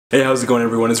Hey, how's it going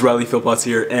everyone? It's Riley Philpotts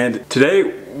here, and today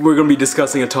we're going to be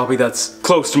discussing a topic that's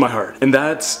close to my heart, and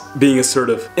that's being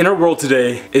assertive. In our world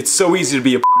today, it's so easy to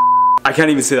be a I can't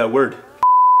even say that word.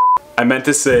 I meant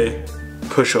to say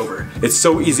pushover. It's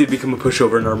so easy to become a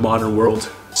pushover in our modern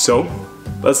world. So,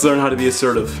 let's learn how to be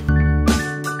assertive.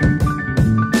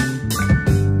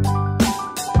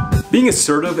 Being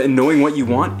assertive and knowing what you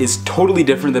want is totally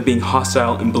different than being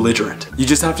hostile and belligerent. You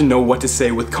just have to know what to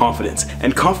say with confidence.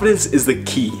 And confidence is the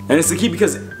key. And it's the key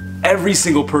because every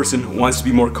single person wants to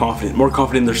be more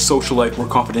confident in their social life, more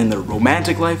confident in their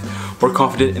romantic life, more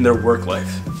confident in their work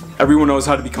life. Everyone knows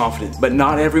how to be confident, but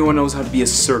not everyone knows how to be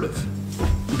assertive.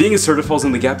 Being assertive falls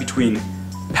in the gap between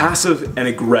passive and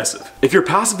aggressive. If you're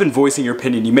passive in voicing your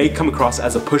opinion, you may come across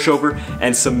as a pushover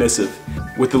and submissive.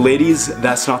 With the ladies,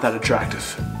 that's not that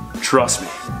attractive. Trust me.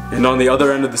 And on the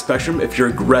other end of the spectrum, if you're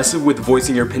aggressive with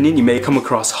voicing your opinion, you may come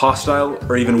across hostile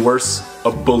or even worse, a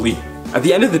bully. At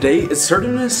the end of the day,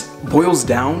 assertiveness boils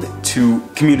down to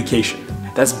communication.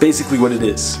 That's basically what it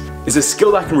is. It's a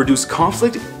skill that can reduce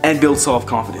conflict and build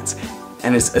self-confidence.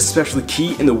 And it's especially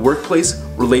key in the workplace,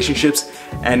 relationships,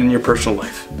 and in your personal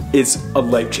life. It's a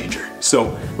life changer.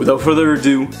 So without further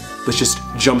ado, let's just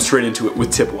jump straight into it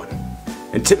with tip 1.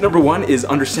 And tip number 1 is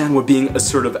understand what being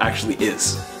assertive actually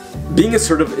is. Being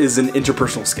assertive is an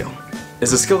interpersonal skill.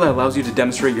 It's a skill that allows you to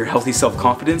demonstrate your healthy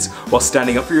self-confidence while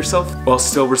standing up for yourself while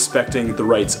still respecting the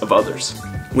rights of others.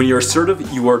 When you're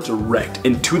assertive, you are direct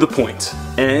and to the point.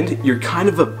 And you're kind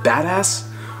of a badass,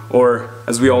 or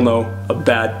as we all know, a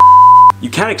bad. You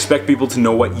can't expect people to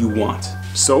know what you want.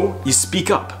 So you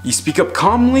speak up. You speak up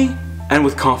calmly and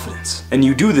with confidence. And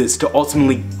you do this to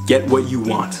ultimately get what you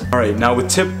want. Alright, now with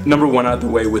tip number 1 out of the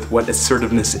way with what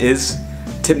assertiveness is,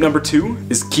 tip number 2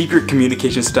 is keep your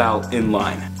communication style in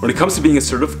line. When it comes to being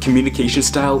assertive, communication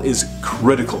style is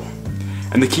critical.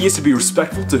 And the key is to be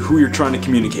respectful to who you're trying to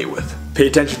communicate with. Pay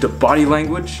attention to body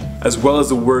language as well as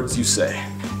the words you say.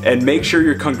 And make sure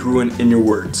you're congruent in your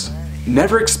words.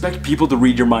 Never expect people to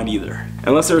read your mind either.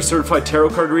 Unless they're a certified tarot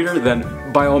card reader,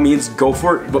 then by all means go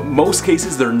for it, but most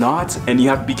cases they're not, and you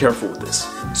have to be careful with this.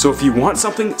 So if you want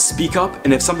something, speak up,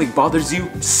 and if something bothers you,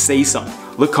 say something.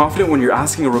 Look confident when you're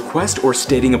asking a request or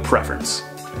stating a preference.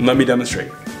 And let me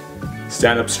demonstrate.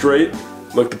 Stand up straight,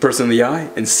 look the person in the eye,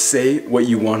 and say what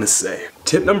you want to say.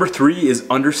 Tip number 3 is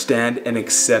understand and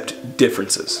accept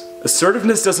differences.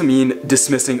 Assertiveness doesn't mean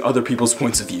dismissing other people's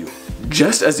points of view.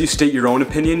 Just as you state your own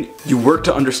opinion, you work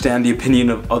to understand the opinion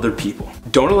of other people.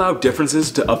 Don't allow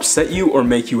differences to upset you or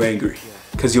make you angry,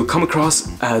 because you'll come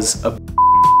across as a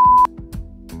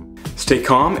Stay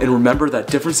calm and remember that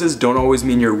differences don't always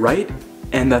mean you're right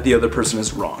and that the other person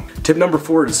is wrong. Tip number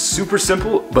 4 is super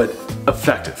simple but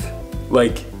effective.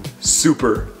 Like,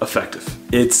 super effective.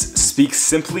 It's speak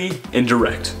simply and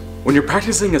direct. When you're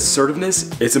practicing assertiveness,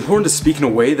 it's important to speak in a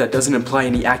way that doesn't imply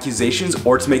any accusations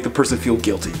or to make the person feel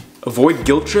guilty. Avoid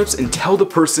guilt trips and tell the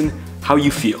person how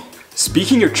you feel.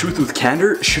 Speaking your truth with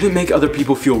candor shouldn't make other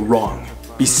people feel wrong.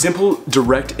 Be simple,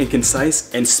 direct, and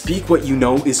concise, and speak what you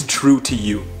know is true to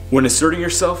you. When asserting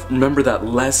yourself, remember that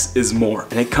less is more,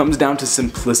 and it comes down to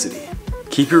simplicity.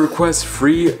 Keep your requests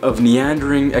free of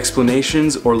meandering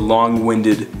explanations or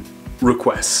long-winded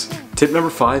requests. Tip number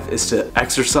 5 is to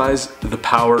exercise the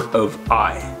power of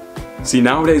I. See,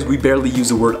 nowadays we barely use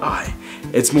the word I.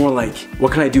 It's more like,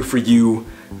 what can I do for you?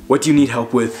 What do you need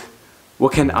help with?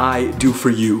 What can I do for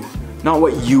you? Not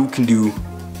what you can do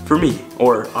for me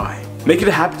or I. Make it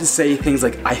a habit to say things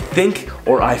like I think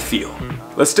or I feel.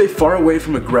 Let's stay far away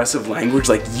from aggressive language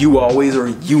like you always or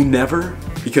you never,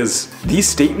 because these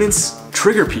statements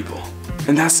trigger people,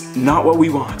 and that's not what we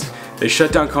want. They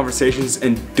shut down conversations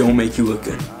and don't make you look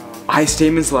good. I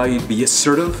statements allow you to be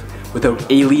assertive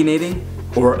without alienating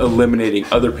or eliminating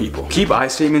other people. Keep I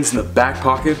statements in the back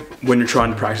pocket when you're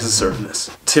trying to practice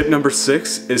assertiveness. Tip number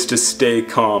 6 is to stay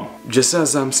calm. Just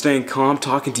as I'm staying calm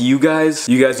talking to you guys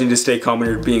need to stay calm when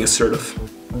you're being assertive.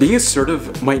 Being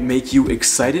assertive might make you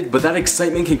excited, but that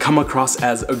excitement can come across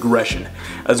as aggression.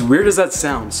 As weird as that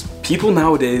sounds, people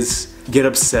nowadays get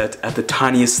upset at the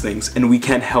tiniest things, and we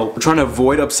can't help. We're trying to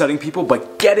avoid upsetting people by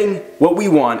getting what we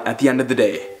want at the end of the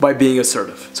day by being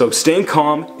assertive. So staying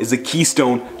calm is the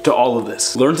keystone to all of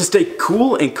this. Learn to stay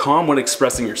cool and calm when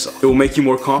expressing yourself. It will make you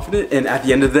more confident, and at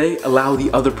the end of the day, allow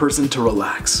the other person to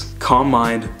relax. Calm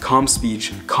mind, calm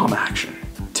speech, calm action.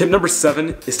 Tip number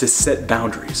 7 is to set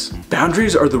boundaries.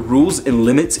 Boundaries are the rules and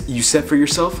limits you set for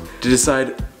yourself to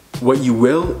decide what you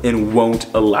will and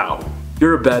won't allow.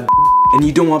 You're a bad and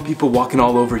you don't want people walking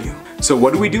all over you. So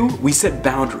what do? We set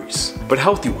boundaries, but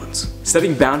healthy ones.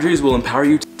 Setting boundaries will empower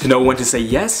you to know when to say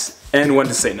yes and when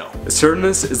to say no.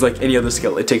 Assertiveness is like any other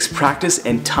skill. It takes practice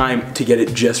and time to get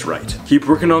it just right. Keep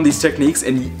working on these techniques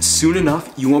and soon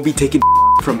enough, you won't be taking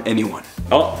from anyone.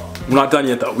 Oh, we're not done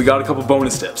yet though. We got a couple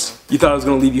bonus tips. You thought I was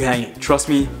gonna leave you hanging. Trust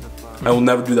me, I will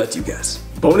never do that to you guys.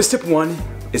 Bonus tip 1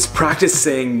 is practice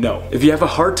saying no. If you have a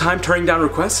hard time turning down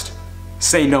requests,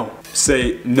 say no.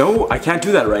 Say, no, I can't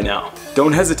do that right now.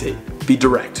 Don't hesitate, be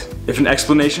direct. If an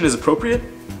explanation is appropriate,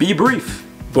 be brief.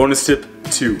 Bonus tip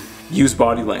 2, use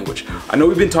body language. I know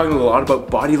we've been talking a lot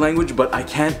about body language, but I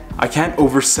can't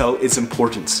oversell its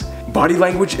importance. Body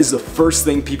language is the first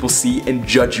thing people see and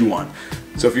judge you on.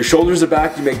 So if your shoulders are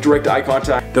back, you make direct eye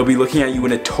contact, they'll be looking at you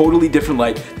in a totally different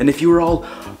light than if you were all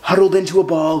huddled into a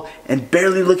ball and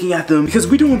barely looking at them, because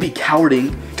we don't want to be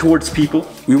cowarding towards people.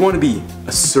 We want to be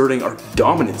asserting our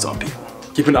dominance on people.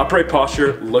 Keep an upright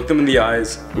posture, look them in the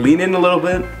eyes, lean in a little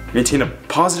bit, maintain a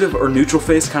positive or neutral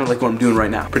face, kind of like what I'm doing right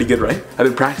now. Pretty good, right? I've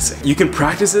been practicing. You can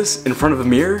practice this in front of a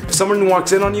mirror. If someone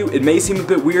walks in on you, it may seem a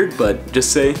bit weird, but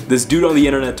just say, this dude on the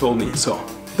internet told me, so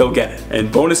they'll get it.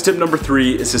 And bonus tip number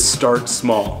 3 is to start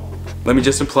small. Let me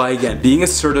just imply again, being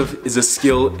assertive is a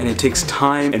skill and it takes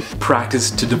time and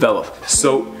practice to develop.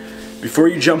 So before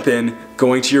you jump in,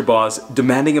 going to your boss,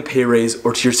 demanding a pay raise,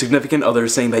 or to your significant other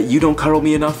saying that you don't cuddle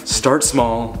me enough, start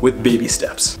small with baby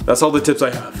steps. That's all the tips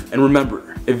I have. And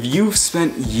remember, if you've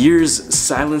spent years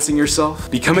silencing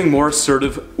yourself, becoming more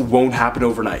assertive won't happen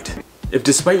overnight. If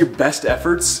despite your best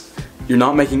efforts, you're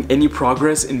not making any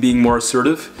progress in being more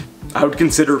assertive, I would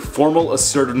consider formal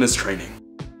assertiveness training.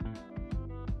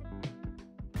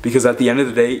 Because at the end of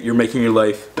the day, you're making your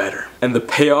life better. And the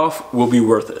payoff will be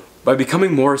worth it. By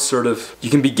becoming more assertive, you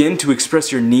can begin to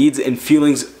express your needs and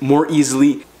feelings more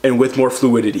easily and with more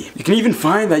fluidity. You can even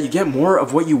find that you get more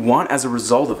of what you want as a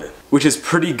result of it, which is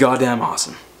pretty goddamn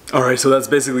awesome. Alright, so that's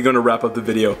basically gonna wrap up the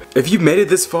video. If you've made it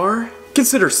this far,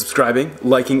 consider subscribing,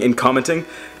 liking, and commenting.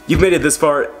 You've made it this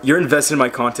far, you're invested in my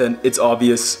content, it's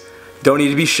obvious. Don't need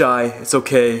to be shy, it's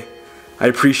okay. I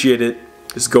appreciate it.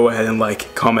 Just go ahead and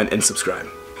like, comment, and subscribe.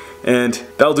 And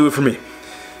that'll do it for me.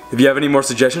 If you have any more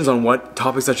suggestions on what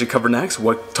topics I should cover next,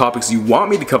 what topics you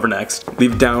want me to cover next,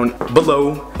 leave it down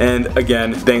below. And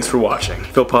again, thanks for watching.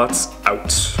 Phil Potts,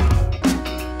 out.